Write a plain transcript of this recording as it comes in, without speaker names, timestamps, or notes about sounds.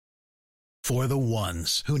For the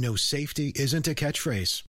ones who know safety isn't a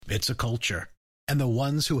catchphrase, it's a culture. And the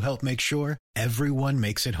ones who help make sure everyone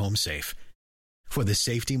makes it home safe. For the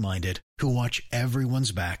safety-minded who watch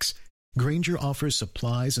everyone's backs, Grainger offers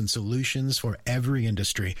supplies and solutions for every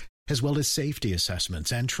industry, as well as safety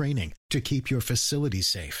assessments and training to keep your facilities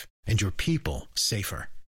safe and your people safer.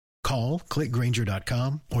 Call, click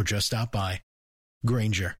Grainger.com, or just stop by.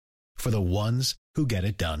 Grainger, for the ones who get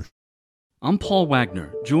it done. I'm Paul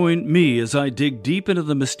Wagner. Join me as I dig deep into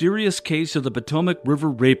the mysterious case of the Potomac River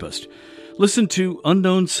rapist. Listen to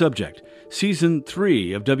Unknown Subject, Season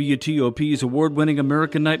 3 of WTOP's award-winning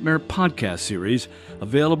American Nightmare podcast series,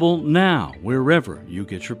 available now wherever you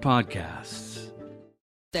get your podcasts.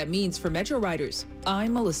 That means for Metro riders,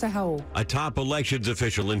 I'm Melissa Howell. A top elections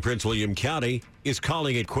official in Prince William County is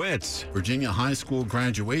calling it quits. Virginia high school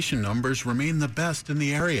graduation numbers remain the best in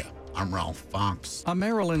the area. I'm Ralph Fox. A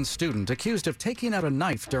Maryland student accused of taking out a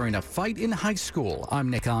knife during a fight in high school. I'm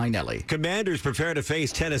Nick Einelli. Commanders prepare to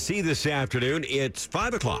face Tennessee this afternoon. It's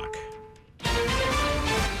 5 o'clock.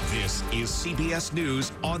 This is CBS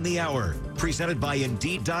News on the Hour, presented by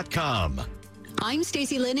Indeed.com. I'm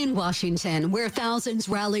Stacey Lynn in Washington, where thousands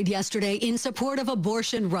rallied yesterday in support of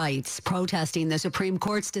abortion rights, protesting the Supreme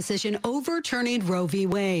Court's decision overturning Roe v.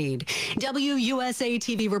 Wade. WUSA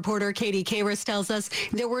TV reporter Katie Karas tells us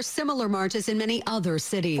there were similar marches in many other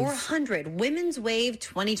cities. 400 Women's Wave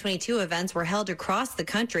 2022 events were held across the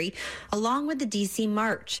country, along with the D.C.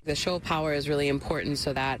 March. The show of power is really important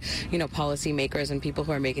so that, policymakers and people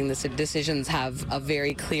who are making these decisions have a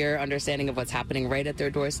very clear understanding of what's happening right at their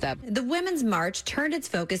doorstep. The Women's March turned its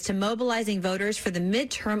focus to mobilizing voters for the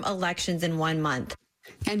midterm elections in 1 month.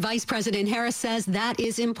 And Vice President Harris says that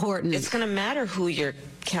is important. It's going to matter who your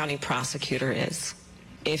county prosecutor is.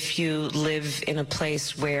 If you live in a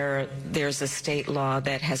place where there's a state law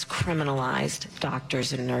that has criminalized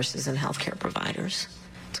doctors and nurses and healthcare providers,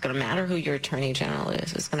 it's going to matter who your attorney general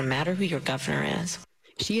is. It's going to matter who your governor is.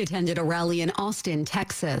 She attended a rally in Austin,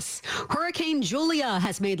 Texas. Hurricane Julia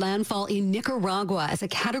has made landfall in Nicaragua as a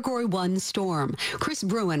Category 1 storm. Chris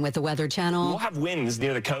Bruin with the Weather Channel. We'll have winds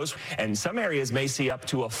near the coast, and some areas may see up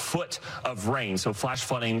to a foot of rain. So flash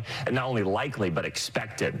flooding, not only likely, but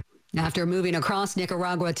expected. After moving across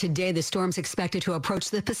Nicaragua today, the storm's expected to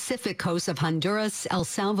approach the Pacific coast of Honduras, El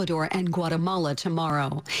Salvador, and Guatemala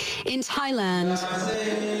tomorrow. In Thailand,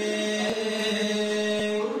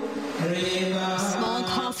 small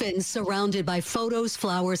coffins surrounded by photos,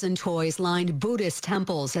 flowers, and toys lined Buddhist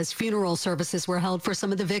temples as funeral services were held for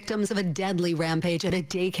some of the victims of a deadly rampage at a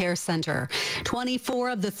daycare center. 24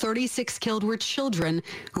 of the 36 killed were children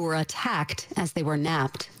who were attacked as they were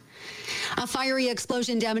napped. A fiery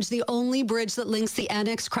explosion damaged the only bridge that links the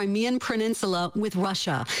annexed Crimean Peninsula with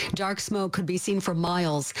Russia. Dark smoke could be seen for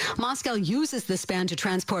miles. Moscow uses the span to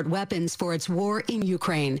transport weapons for its war in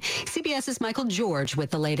Ukraine. CBS's Michael George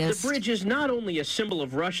with the latest. The bridge is not only a symbol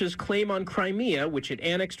of Russia's claim on Crimea, which it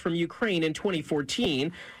annexed from Ukraine in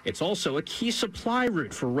 2014, it's also a key supply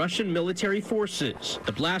route for Russian military forces.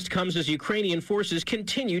 The blast comes as Ukrainian forces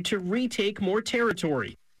continue to retake more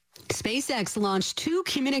territory. SpaceX launched 2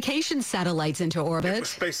 communication satellites into orbit.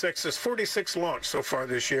 SpaceX's 46th launch so far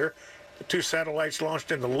this year. The 2 satellites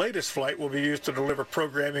launched in the latest flight will be used to deliver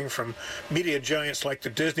programming from media giants like the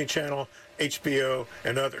Disney Channel, HBO,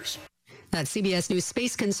 and others. That's CBS News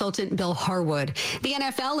space consultant Bill Harwood. The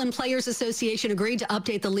NFL and Players Association agreed to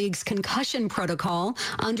update the league's concussion protocol.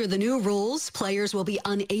 Under the new rules, players will be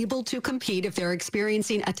unable to compete if they're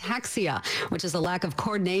experiencing ataxia, which is a lack of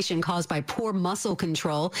coordination caused by poor muscle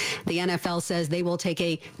control. The NFL says they will take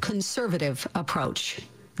a conservative approach.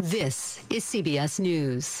 This is CBS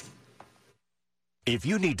News. If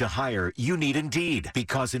you need to hire, you need Indeed,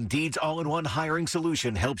 because Indeed's all-in-one hiring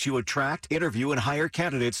solution helps you attract, interview, and hire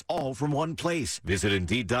candidates all from one place. Visit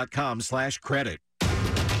Indeed.com/credit.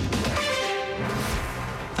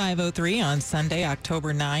 5:03 on Sunday,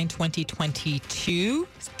 October 9, 2022.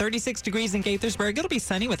 36 degrees in Gaithersburg. It'll be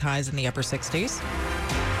sunny with highs in the upper 60s.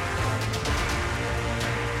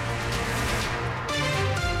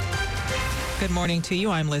 Good morning to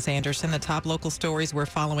you. I'm Liz Anderson. The top local stories we're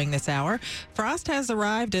following this hour. Frost has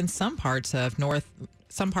arrived in some parts north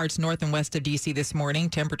and west of D.C. this morning.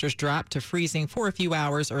 Temperatures dropped to freezing for a few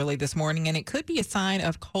hours early this morning, and it could be a sign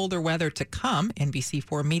of colder weather to come.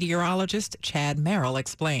 NBC4 meteorologist Chad Merrill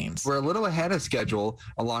explains. We're a little ahead of schedule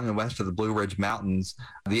along the west of the Blue Ridge Mountains.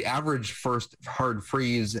 The average first hard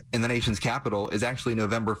freeze in the nation's capital is actually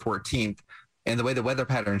November 14th, and the way the weather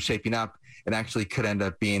pattern is shaping up, it actually could end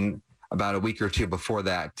up being about a week or two before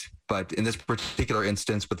that. But in this particular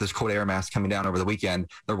instance, with this cold air mass coming down over the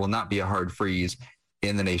weekend, there will not be a hard freeze.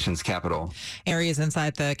 in the nation's capital. Areas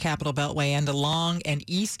inside the Capital Beltway and along and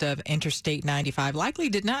east of Interstate 95 likely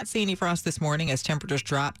did not see any frost this morning as temperatures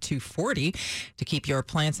dropped to 40. To keep your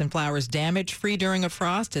plants and flowers damage-free during a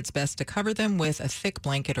frost, it's best to cover them with a thick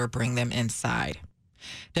blanket or bring them inside.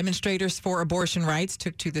 Demonstrators for abortion rights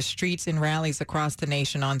took to the streets in rallies across the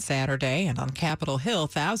nation on Saturday, and on Capitol Hill,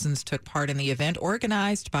 thousands took part in the event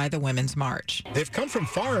organized by the Women's March. They've come from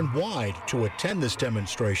far and wide to attend this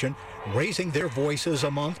demonstration, raising their voices a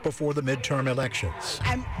month before the midterm elections.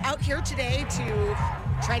 I'm out here today to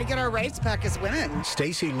try to get our rights back as women.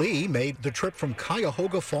 Stacey Lee made the trip from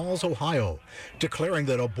Cuyahoga Falls, Ohio, declaring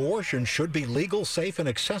that abortion should be legal, safe, and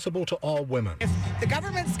accessible to all women. If the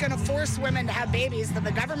government's going to force women to have babies, then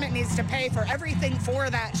the government needs to pay for everything for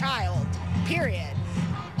that child, period.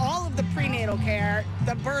 All of the prenatal care,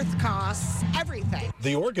 the birth costs, everything.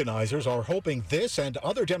 The organizers are hoping this and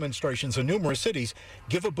other demonstrations in numerous cities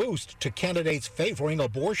give a boost to candidates favoring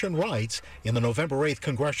abortion rights in the November 8th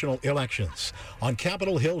congressional elections. On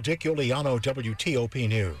Capitol Hill, Dick Iuliano, WTOP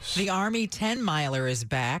News. The Army 10-miler is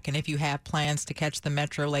back, and if you have plans to catch the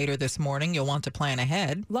Metro later this morning, you'll want to plan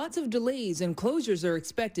ahead. Lots of delays and closures are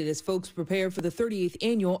expected as folks prepare for the 38th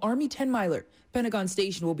annual Army 10-miler. Pentagon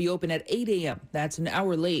Station will be open at 8 a.m. That's an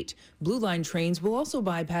hour late. Blue Line trains will also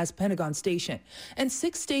bypass Pentagon Station. And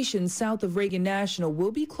 6 stations south of Reagan National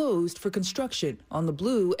will be closed for construction on the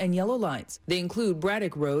blue and yellow lines. They include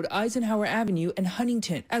Braddock Road, Eisenhower Avenue, and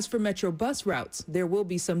Huntington. As for Metro bus routes, there will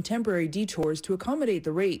be some temporary detours to accommodate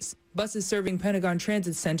the race. Buses serving Pentagon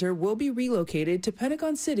Transit Center will be relocated to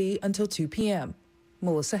Pentagon City until 2 p.m.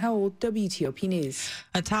 Melissa Howell, WTOP News.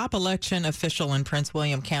 A top election official in Prince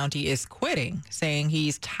William County is quitting, saying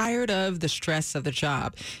he's tired of the stress of the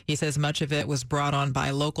job. He says much of it was brought on by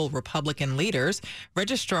local Republican leaders.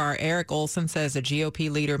 Registrar Eric Olson says a GOP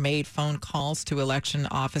leader made phone calls to election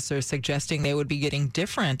officers suggesting they would be getting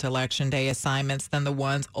different Election Day assignments than the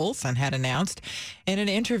ones Olson had announced. In an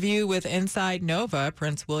interview with Inside Nova,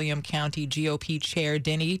 Prince William County GOP Chair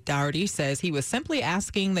Denny Dougherty says he was simply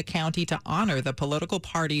asking the county to honor the political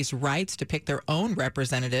parties' rights to pick their own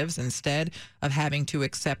representatives instead of having to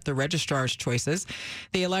accept the registrar's choices.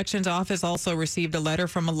 The elections office also received a letter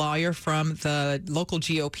from a lawyer from the local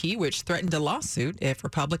GOP, which threatened a lawsuit if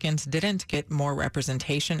Republicans didn't get more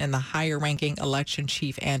representation in the higher-ranking election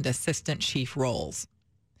chief and assistant chief roles.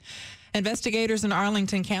 Investigators in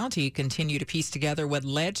Arlington County continue to piece together what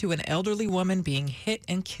led to an elderly woman being hit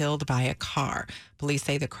and killed by a car. Police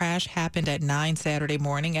say the crash happened at 9 Saturday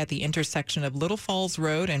morning at the intersection of Little Falls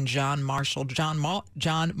Road and John Marshall Drive.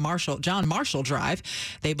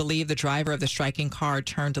 They believe the driver of the striking car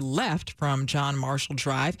turned left from John Marshall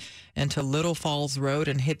Drive into Little Falls Road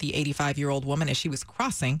and hit the 85-year-old woman as she was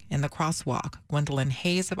crossing in the crosswalk. Gwendolyn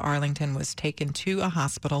Hayes of Arlington was taken to a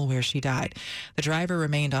hospital where she died. The driver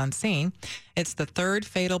remained on scene. It's the third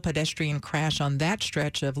fatal pedestrian crash on that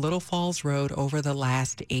stretch of Little Falls Road over the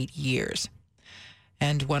last 8 years.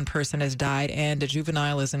 And one person has died and a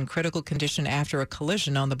juvenile is in critical condition after a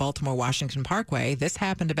collision on the Baltimore-Washington Parkway. This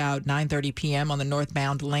happened about 9:30 p.m. on the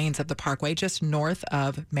northbound lanes of the parkway, just north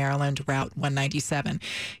of Maryland Route 197.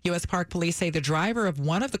 U.S. Park Police say the driver of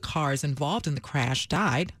one of the cars involved in the crash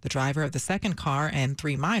died. The driver of the second car and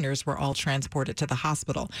 3 minors were all transported to the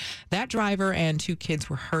hospital. That driver and 2 kids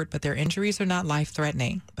were hurt, but their injuries are not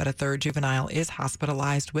life-threatening. But a third juvenile is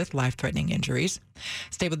hospitalized with life-threatening injuries.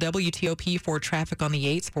 Stay with WTOP for traffic on the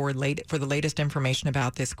 8s for the latest information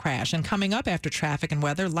about this crash. And coming up after traffic and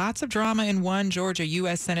weather, lots of drama in one Georgia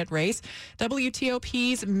U.S. Senate race.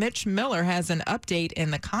 WTOP's Mitch Miller has an update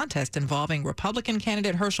in the contest involving Republican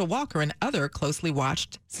candidate Herschel Walker and other closely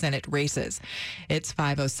watched Senate races. It's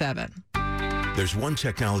 5:07. There's one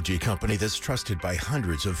technology company that's trusted by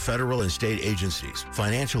hundreds of federal and state agencies,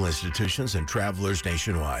 financial institutions, and travelers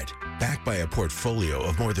nationwide. Backed by a portfolio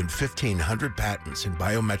of more than 1,500 patents in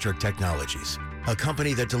biometric technologies. A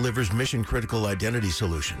company that delivers mission-critical identity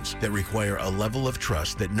solutions that require a level of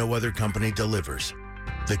trust that no other company delivers.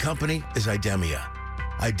 The company is Idemia.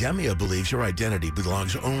 Idemia believes your identity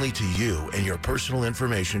belongs only to you and your personal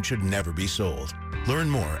information should never be sold. Learn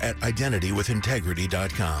more at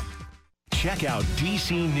identitywithintegrity.com. Check out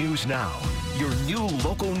DC News Now, your new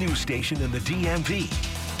local news station in the DMV.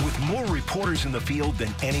 With more reporters in the field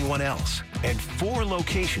than anyone else and 4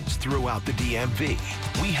 locations throughout the DMV.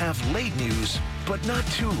 We have late news, but not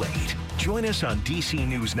too late. Join us on DC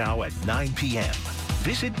News Now at 9 p.m.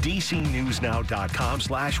 Visit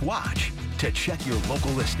dcnewsnow.com/watch to check your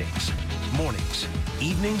local listings. Mornings,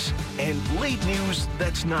 evenings, and late news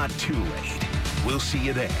that's not too late. We'll see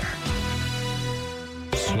you there.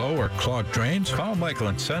 Slow or clogged drains? Call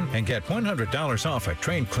Michael & Son and get $100 off a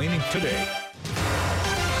drain cleaning today.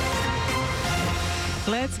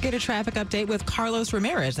 Let's get a traffic update with Carlos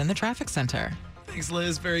Ramirez in the traffic center. Thanks,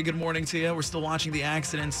 Liz. Very good morning to you. We're still watching the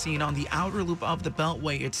accident scene on the outer loop of the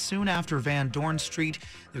Beltway. It's soon after Van Dorn Street.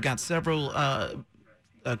 They've got several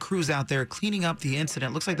crews out there cleaning up the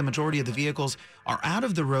incident. Looks like the majority of the vehicles are out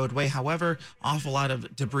of the roadway. However, awful lot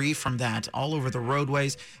of debris from that all over the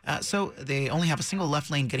roadways. So they only have a single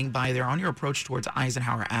left lane getting by there on your approach towards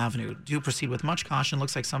Eisenhower Avenue. Do proceed with much caution.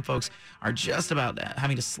 Looks like some folks are just about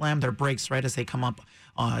having to slam their brakes right as they come up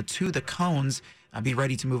to the cones. Be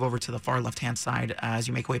ready to move over to the far left-hand side as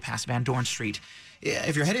you make way past Van Dorn Street.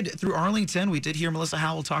 If you're headed through Arlington, we did hear Melissa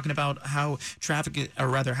Howell talking about how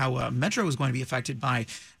how Metro is going to be affected by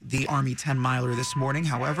the Army 10-miler this morning.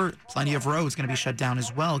 However, plenty of roads going to be shut down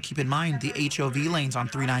as well. Keep in mind the HOV lanes on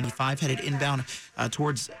 395 headed inbound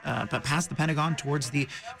towards past the Pentagon towards the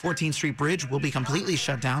 14th Street Bridge will be completely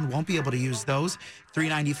shut down. Won't be able to use those.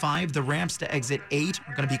 395, the ramps to exit 8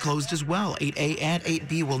 are going to be closed as well. 8A and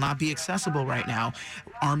 8B will not be accessible right now.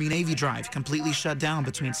 Army-Navy Drive completely shut down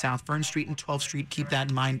between South Fern Street and 12th Street. Keep that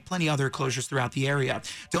in mind. Plenty other closures throughout the area.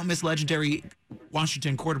 Don't miss legendary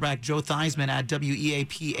Washington quarterback Joe Theismann at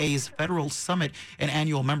WEAPA's Federal Summit and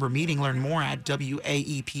annual member meeting. Learn more at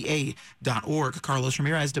WAEPA.org. Carlos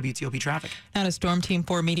Ramirez, WTOP Traffic. Now to Storm Team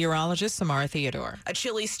 4 meteorologist Samara Theodore. A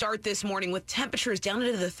chilly start this morning with temperatures down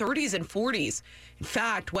into the 30s and 40s. In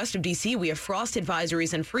fact, west of D.C., we have frost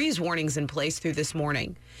advisories and freeze warnings in place through this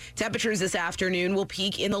morning. Temperatures this afternoon will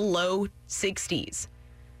peak in the low 60s.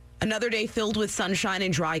 Another day filled with sunshine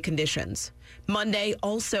and dry conditions. Monday,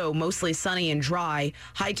 also mostly sunny and dry.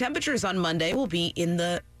 High temperatures on Monday will be in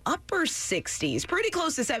the upper 60s, pretty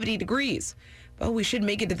close to 70 degrees. But we should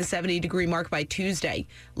make it to the 70-degree mark by Tuesday.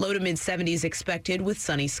 Low to mid-70s expected with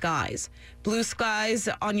sunny skies. Blue skies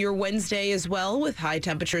on your Wednesday as well, with high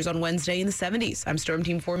temperatures on Wednesday in the 70s. I'm Storm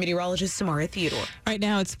Team 4 meteorologist Samara Theodore. Right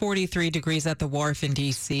now it's 43 degrees at the Wharf in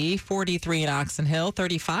D.C., 43 in Oxon Hill,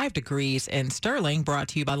 35 degrees in Sterling, brought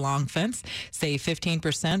to you by Long Fence. Save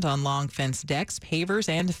 15% on Long Fence decks, pavers,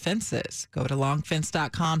 and fences. Go to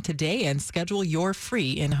longfence.com today and schedule your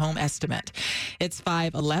free in-home estimate. It's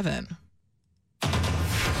 5:11.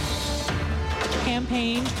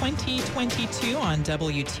 Campaign 2022 on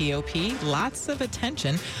WTOP. Lots of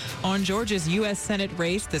attention on Georgia's U.S. Senate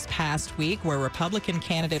race this past week, where Republican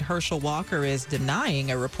candidate Herschel Walker is denying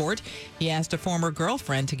a report he asked a former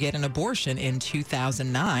girlfriend to get an abortion in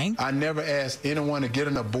 2009. I never asked anyone to get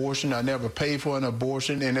an abortion. I never paid for an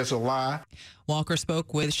abortion, and it's a lie. Walker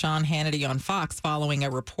spoke with Sean Hannity on Fox following a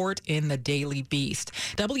report in the Daily Beast.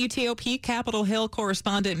 WTOP Capitol Hill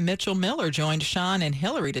correspondent Mitchell Miller joined Sean and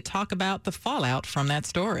Hillary to talk about the fallout from that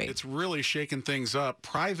story. It's really shaken things up.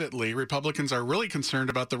 Privately, Republicans are really concerned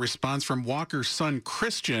about the response from Walker's son,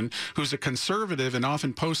 Christian, who's a conservative and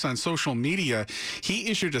often posts on social media. He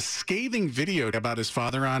issued a scathing video about his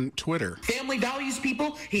father on Twitter. Family values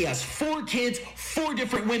people. He has 4 kids, 4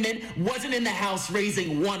 different women, wasn't in the house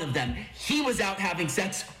raising one of them. He was out having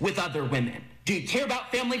sex with other women. Do you care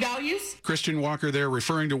about family values? Christian Walker there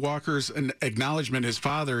referring to Walker's acknowledgement, his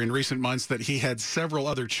father, in recent months that he had several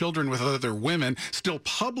other children with other women. Still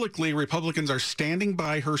publicly, Republicans are standing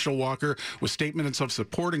by Herschel Walker with statements of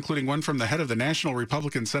support, including one from the head of the National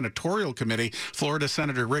Republican Senatorial Committee, Florida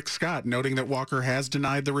Senator Rick Scott, noting that Walker has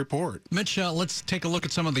denied the report. Mitch, let's take a look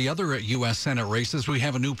at some of the other U.S. Senate races. We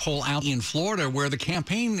have a new poll out in Florida where the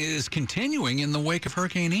campaign is continuing in the wake of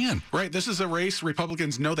Hurricane Ian. Right. This is a race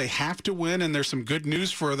Republicans know they have to win, and there's some good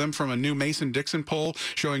news for them from a new Mason-Dixon poll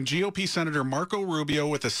showing GOP Senator Marco Rubio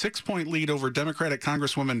with a 6-point lead over Democratic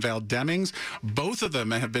Congresswoman Val Demings. Both of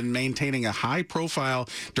them have been maintaining a high profile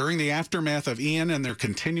during the aftermath of Ian, and they're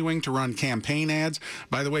continuing to run campaign ads.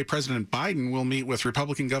 By the way, President Biden will meet with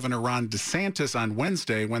Republican Governor Ron DeSantis on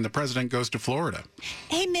Wednesday when the president goes to Florida.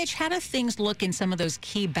 Hey, Mitch, how do things look in some of those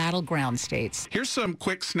key battleground states? Here's some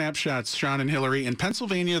quick snapshots, Sean and Hillary. In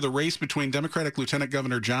Pennsylvania, the race between Democratic Lieutenant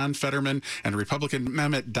Governor John Fetterman and Republican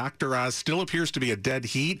Mehmet Doktoraz still appears to be a dead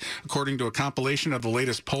heat, according to a compilation of the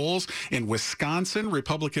latest polls. In Wisconsin,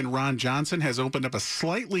 Republican Ron Johnson has opened up a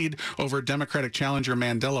slight lead over Democratic challenger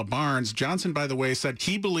Mandela Barnes. Johnson, by the way, said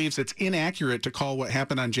he believes it's inaccurate to call what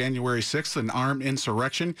happened on January 6th an armed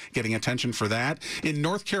insurrection, getting attention for that. In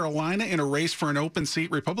North Carolina, in a race for an open seat,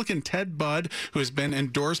 Republican Ted Budd, who has been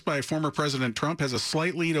endorsed by former President Trump, has a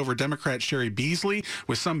slight lead over Democrat Sherry Beasley,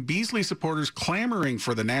 with some Beasley supporters clamoring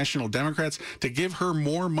for the National Democrats to give her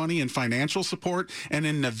more money and financial support. And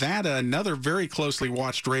in Nevada, another very closely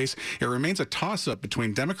watched race, it remains a toss-up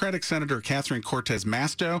between Democratic Senator Catherine Cortez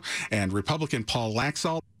Masto and Republican Paul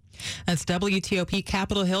Laxalt. That's WTOP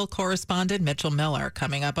Capitol Hill correspondent Mitchell Miller.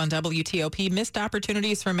 Coming up on WTOP, missed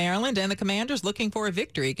opportunities for Maryland and the Commanders looking for a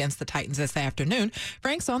victory against the Titans this afternoon.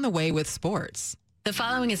 Frank's on the way with sports. The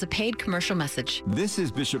following is a paid commercial message. This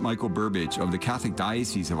is Bishop Michael Burbidge of the Catholic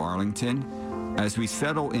Diocese of Arlington. As we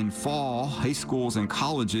settle in fall, high schools and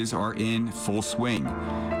colleges are in full swing,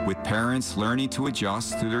 with parents learning to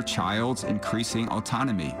adjust to their child's increasing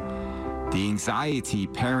autonomy. The anxiety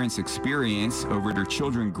parents experience over their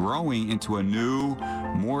children growing into a new,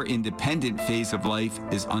 more independent phase of life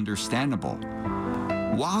is understandable.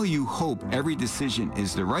 While you hope every decision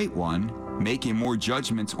is the right one, making more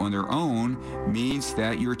judgments on their own means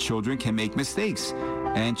that your children can make mistakes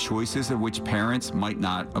and choices of which parents might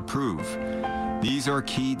not approve. These are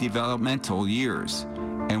key developmental years,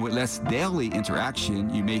 and with less daily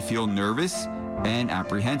interaction, you may feel nervous and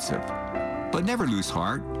apprehensive. But never lose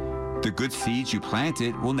heart. The good seeds you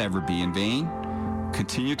planted will never be in vain.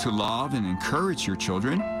 Continue to love and encourage your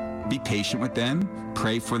children. Be patient with them,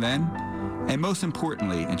 pray for them, and most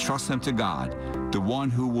importantly, entrust them to God, the one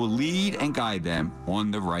who will lead and guide them on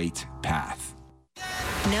the right path.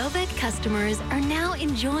 Novec customers are now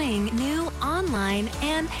enjoying new online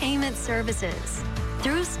and payment services.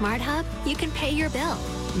 Through SmartHub, you can pay your bill,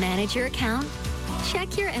 manage your account,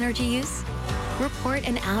 check your energy use, report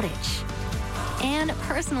an outage, and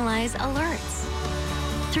personalize alerts.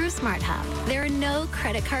 Through SmartHub, there are no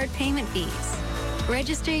credit card payment fees.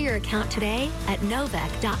 Register your account today at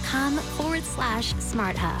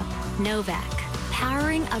novec.com/SmartHub. Novec,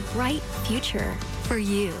 powering a bright future for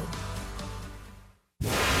you.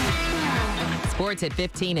 Sports at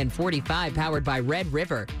 15 and 45, powered by Red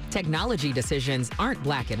River. Technology decisions aren't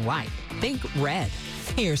black and white. Think red.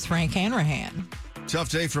 Here's Frank Hanrahan. Tough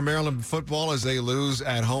day for Maryland football as they lose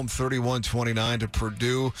at home 31-29 to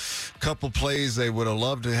Purdue. Couple plays they would have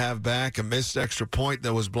loved to have back. A missed extra point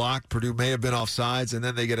that was blocked. Purdue may have been offsides, and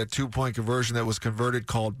then they get a 2-point conversion that was converted,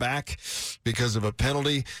 called back because of a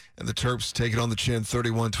penalty. And the Terps take it on the chin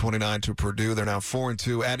 31-29 to Purdue. They're now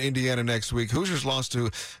 4-2 at Indiana next week. Hoosiers lost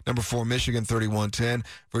to number 4 Michigan 31-10.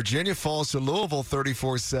 Virginia falls to Louisville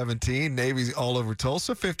 34-17. Navy all over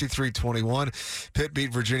Tulsa 53-21. Pitt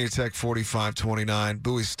beat Virginia Tech 45-29.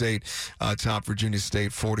 Bowie State top Virginia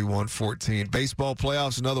State 41-14. Baseball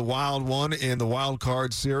playoffs, another wild one in the wild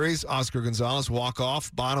card series. Oscar Gonzalez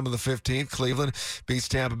walk-off, bottom of the 15th. Cleveland beats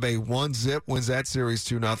Tampa Bay 1-0, wins that series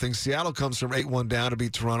 2-0. Seattle comes from 8-1 down to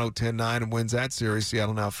beat Toronto 10-9 and wins that series.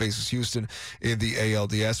 Seattle now faces Houston in the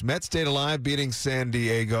ALDS. Mets stayed alive, beating San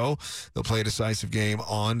Diego. They'll play a decisive game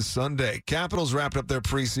on Sunday. Capitals wrapped up their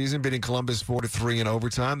preseason, beating Columbus 4-3 in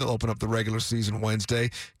overtime. They'll open up the regular season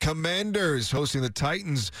Wednesday. Commanders hosting the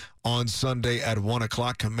Titans on Sunday at 1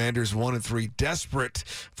 o'clock. Commanders 1-3, desperate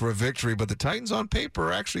for a victory, but the Titans on paper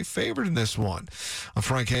are actually favored in this one. I'm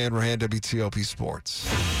Frank Hanrahan, WTOP Sports.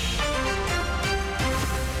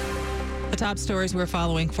 The top stories we're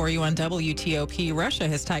following for you on WTOP. Russia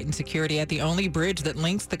has tightened security at the only bridge that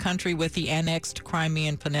links the country with the annexed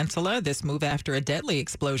Crimean Peninsula. This move after a deadly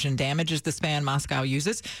explosion damages the span Moscow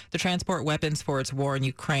uses to transport weapons for its war in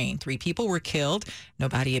Ukraine. 3 people were killed.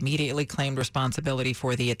 Nobody immediately claimed responsibility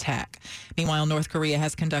for the attack. Meanwhile, North Korea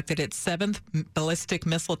has conducted its 7th ballistic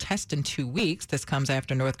missile test in 2 weeks. This comes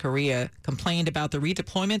after North Korea complained about the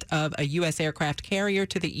redeployment of a U.S. aircraft carrier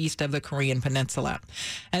to the east of the Korean Peninsula.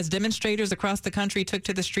 As demonstrators across the country took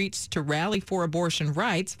to the streets to rally for abortion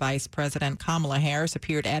rights, Vice President Kamala Harris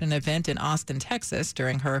appeared at an event in Austin, Texas.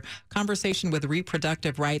 During her conversation with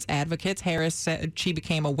reproductive rights advocates, Harris said she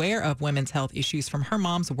became aware of women's health issues from her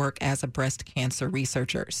mom's work as a breast cancer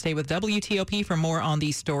researcher. Stay with WTOP for more on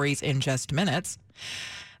these stories in just minutes.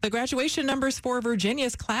 The graduation numbers for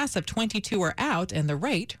Virginia's class of 22 are out, and the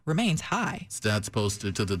rate remains high. Stats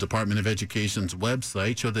posted to the Department of Education's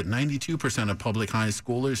website show that 92% of public high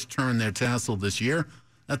schoolers turned their tassel this year.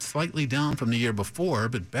 That's slightly down from the year before,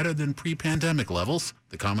 but better than pre-pandemic levels.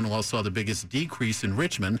 The Commonwealth saw the biggest decrease in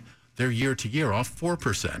Richmond. They're year-to-year off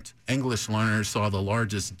 4%. English learners saw the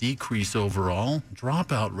largest decrease overall.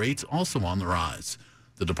 Dropout rates also on the rise.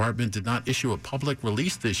 The department did not issue a public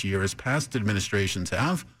release this year as past administrations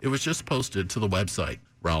have. It was just posted to the website.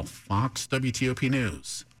 Ralph Fox, WTOP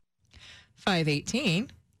News.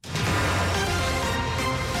 5:18.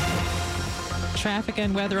 Traffic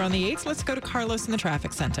and weather on the 8th. Let's go to Carlos in the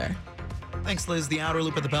traffic center. Thanks, Liz. The outer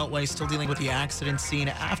loop of the Beltway still dealing with the accident scene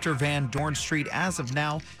after Van Dorn Street. As of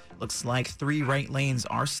now, Looks like 3 right lanes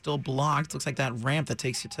are still blocked. Looks like that ramp that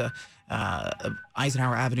takes you to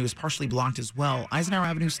Eisenhower Avenue is partially blocked as well. Eisenhower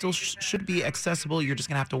Avenue still should be accessible. You're just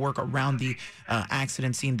going to have to work around the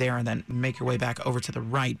accident scene there and then make your way back over to the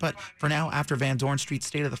right. But for now, after Van Dorn Street,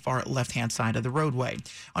 stay to the far left-hand side of the roadway.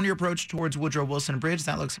 On your approach towards Woodrow Wilson Bridge,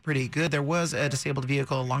 that looks pretty good. There was a disabled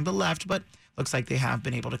vehicle along the left, but looks like they have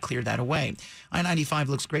been able to clear that away. I-95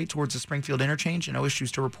 looks great towards the Springfield interchange. No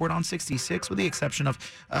issues to report on 66 with the exception of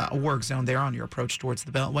a work zone there on your approach towards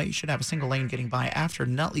the Beltway. You should have a single lane getting by after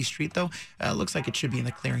Nutley Street, though. Looks like it should be in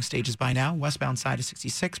the clearing stages by now. Westbound side of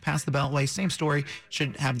 66 past the Beltway. Same story.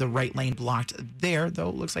 Should have the right lane blocked there, though.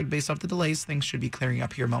 Looks like based off the delays, things should be clearing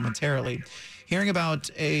up here momentarily. Hearing about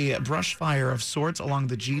a brush fire of sorts along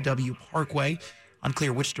the GW Parkway.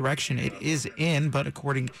 Unclear which direction it is in, but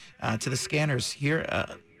according to the scanners here,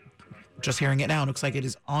 just hearing it now, it looks like it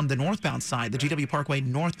is on the northbound side. The GW Parkway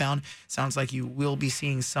northbound sounds like you will be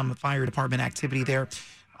seeing some fire department activity there.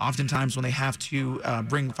 Oftentimes when they have to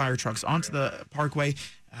bring fire trucks onto the parkway,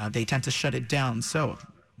 they tend to shut it down. So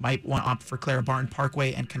might want to opt for Clara Barton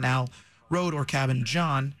Parkway and Canal Road or Cabin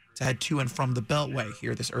John to head to and from the Beltway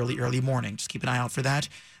here this early morning. Just keep an eye out for that.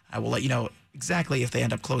 I will let you know exactly if they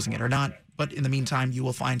end up closing it or not. But in the meantime, you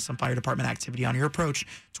will find some fire department activity on your approach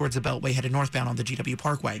towards the Beltway headed northbound on the GW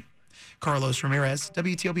Parkway. Carlos Ramirez,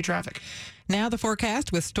 WTOP Traffic. Now the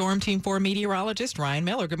forecast with Storm Team 4 meteorologist Ryan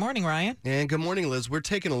Miller. Good morning, Ryan. And good morning, Liz. We're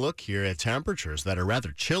taking a look here at temperatures that are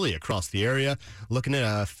rather chilly across the area. Looking at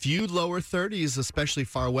a few lower 30s, especially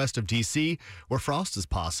far west of D.C., where frost is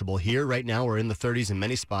possible. Here right now we're in the 30s in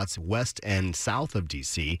many spots west and south of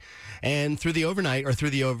D.C. And through the overnight, or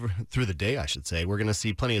through the day, I should say, we're going to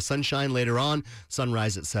see plenty of sunshine later on.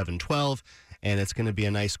 Sunrise at 7:12. And it's going to be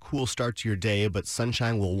a nice cool start to your day, but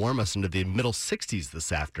sunshine will warm us into the middle 60s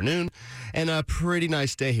this afternoon. And a pretty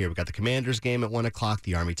nice day here. We've got the Commanders game at 1 o'clock,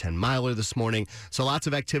 the Army 10-miler this morning. So lots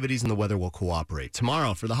of activities and the weather will cooperate.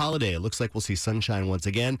 Tomorrow for the holiday, it looks like we'll see sunshine once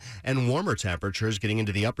again and warmer temperatures getting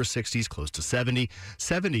into the upper 60s, close to 70.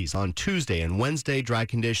 70s on Tuesday and Wednesday, dry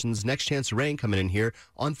conditions. Next chance of rain coming in here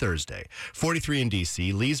on Thursday. 43 in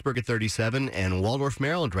D.C., Leesburg at 37, and Waldorf,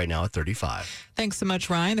 Maryland right now at 35. Thanks so much,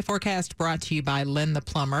 Ryan. The forecast brought to you by Len the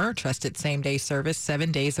Plumber. Trusted same-day service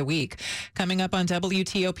 7 days a week. Coming up on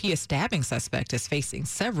WTOP, a stabbing suspect is facing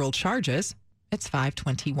several charges. It's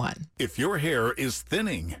 5:21. If your hair is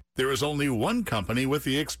thinning, there is only one company with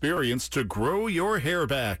the experience to grow your hair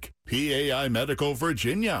back. PAI Medical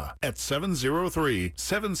Virginia at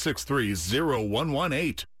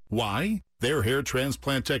 703-763-0118. Why? Their hair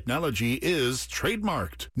transplant technology is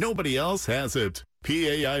trademarked. Nobody else has it.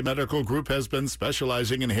 PAI Medical Group has been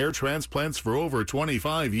specializing in hair transplants for over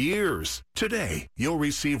 25 years. Today, you'll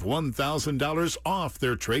receive $1,000 off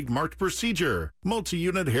their trademarked procedure,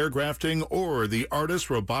 multi-unit hair grafting, or the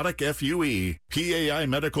ARTIS Robotic FUE. PAI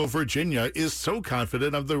Medical Virginia is so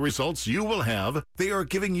confident of the results you will have, they are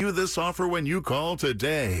giving you this offer when you call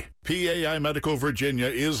today. PAI Medical Virginia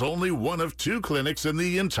is only one of 2 clinics in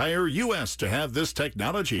the entire U.S. to have this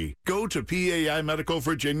technology. Go to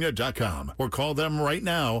PAIMedicalVirginia.com or call them right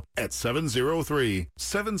now at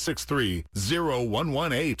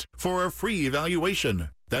 703-763-0118 for a free evaluation.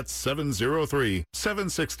 That's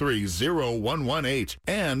 703-763-0118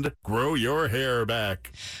 and grow your hair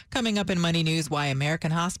back. Coming up in Money News, why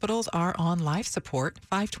American hospitals are on life support,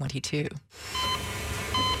 5:22.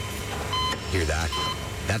 Hear that?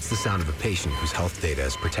 That's the sound of a patient whose health data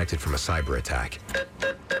is protected from a cyber attack.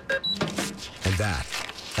 And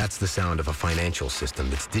that's the sound of a financial system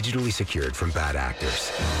that's digitally secured from bad actors.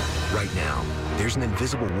 Right now, there's an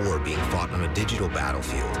invisible war being fought on a digital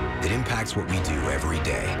battlefield that impacts what we do every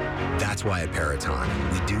day. That's why at Peraton,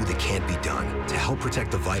 we do the can't be done to help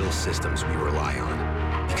protect the vital systems we rely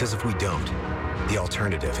on. Because if we don't, the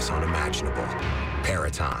alternative is unimaginable.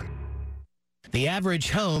 Peraton. The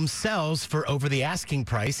average home sells for over the asking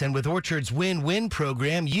price, and with Orchard's win-win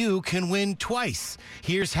program, you can win twice.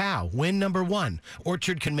 Here's how. Win number 1.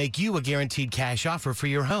 Orchard can make you a guaranteed cash offer for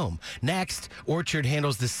your home. Next, Orchard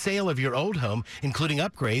handles the sale of your old home, including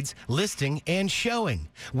upgrades, listing, and showing.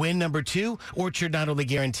 Win number 2. Orchard not only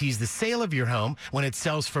guarantees the sale of your home, when it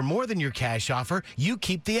sells for more than your cash offer, you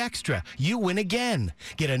keep the extra. You win again.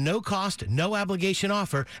 Get a no-cost, no-obligation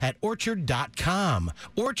offer at Orchard.com.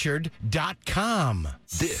 Orchard.com.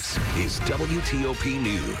 This is WTOP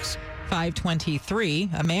News. 523,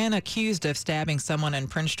 a man accused of stabbing someone in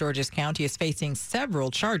Prince George's County is facing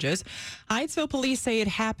several charges. Hyattsville police say it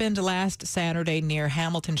happened last Saturday near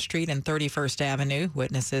Hamilton Street and 31st Avenue.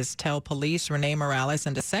 Witnesses tell police Rene Morales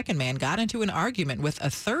and a second man got into an argument with a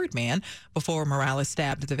third man before Morales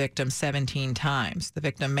stabbed the victim 17 times. The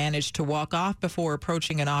victim managed to walk off before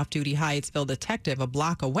approaching an off-duty Hyattsville detective a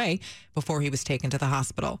block away before he was taken to the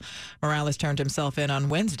hospital. Morales turned himself in on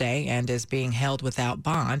Wednesday and is being held without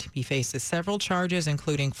bond. He faces several charges,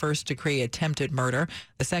 including first-degree attempted murder.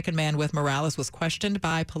 The second man with Morales was questioned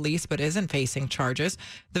by police but isn't facing charges.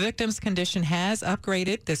 The victim's condition has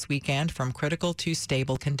upgraded this weekend from critical to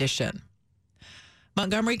stable condition.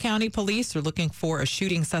 Montgomery County Police are looking for a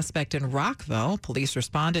shooting suspect in Rockville. Police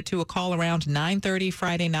responded to a call around 9:30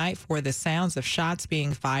 Friday night for the sounds of shots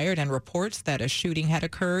being fired and reports that a shooting had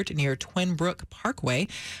occurred near Twin Brook Parkway.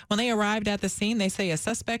 When they arrived at the scene, they say a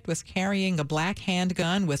suspect was carrying a black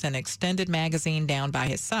handgun with an extended magazine down by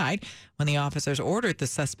his side. When the officers ordered the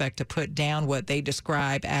suspect to put down what they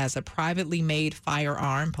describe as a privately made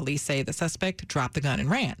firearm, police say the suspect dropped the gun and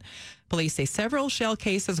ran. Police say several shell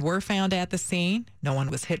cases were found at the scene. No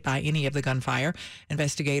one was hit by any of the gunfire.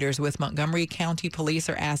 Investigators with Montgomery County Police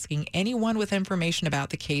are asking anyone with information about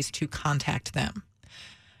the case to contact them.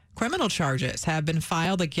 Criminal charges have been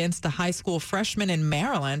filed against a high school freshman in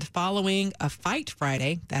Maryland following a fight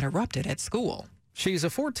Friday that erupted at school. She's a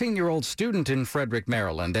 14-year-old student in Frederick,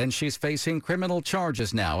 Maryland, and she's facing criminal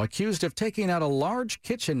charges now, accused of taking out a large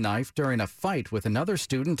kitchen knife during a fight with another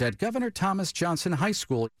student at Governor Thomas Johnson High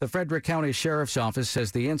School. The Frederick County Sheriff's Office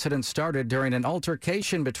says the incident started during an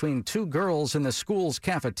altercation between two girls in the school's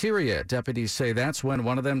cafeteria. Deputies say that's when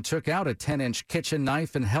one of them took out a 10-inch kitchen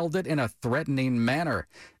knife and held it in a threatening manner.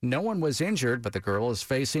 No one was injured, but the girl is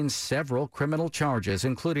facing several criminal charges,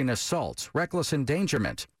 including assault, reckless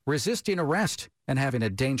endangerment, resisting arrest, and having a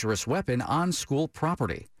dangerous weapon on school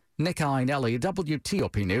property. Nick Iannelli,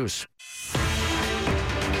 WTOP News.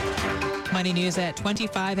 Money News at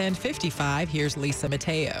 25 and 55. Here's Lisa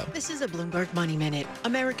Mateo. This is a Bloomberg Money Minute.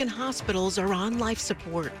 American hospitals are on life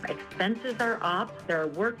support. Expenses are up. There are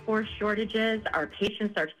workforce shortages. Our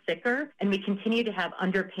patients are sicker. And we continue to have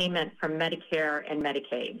underpayment from Medicare and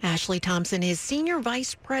Medicaid. Ashley Thompson is Senior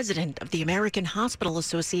Vice President of the American Hospital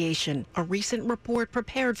Association. A recent report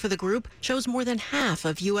prepared for the group shows more than half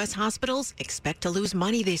of U.S. hospitals expect to lose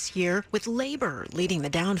money this year, with labor leading the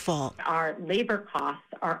downfall. Our labor costs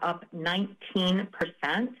are up 19%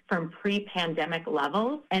 from pre-pandemic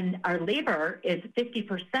levels, and our labor is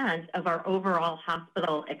 50% of our overall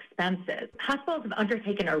hospital expenses. Hospitals have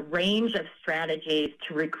undertaken a range of strategies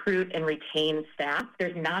to recruit and retain staff.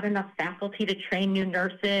 There's not enough faculty to train new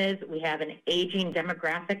nurses. We have an aging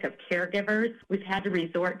demographic of caregivers. We've had to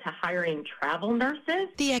resort to hiring travel nurses.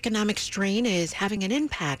 The economic strain is having an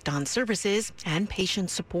impact on services and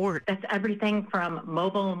patient support. That's everything from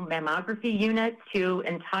mobile mammography units to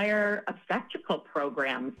entire obstetrical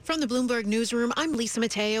programs. From the Bloomberg Newsroom, I'm Lisa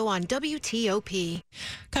Mateo on WTOP.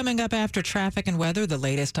 Coming up after traffic and weather, the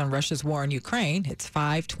latest on Russia's war in Ukraine. It's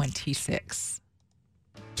 5:26.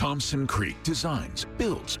 Thompson Creek designs,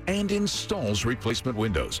 builds, and installs replacement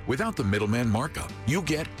windows without the middleman markup. You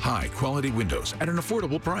get high-quality windows at an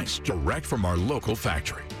affordable price direct from our local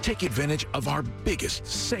factory. Take advantage of our biggest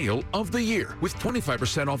sale of the year with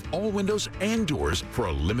 25% off all windows and doors for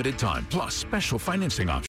a limited time, plus special financing options.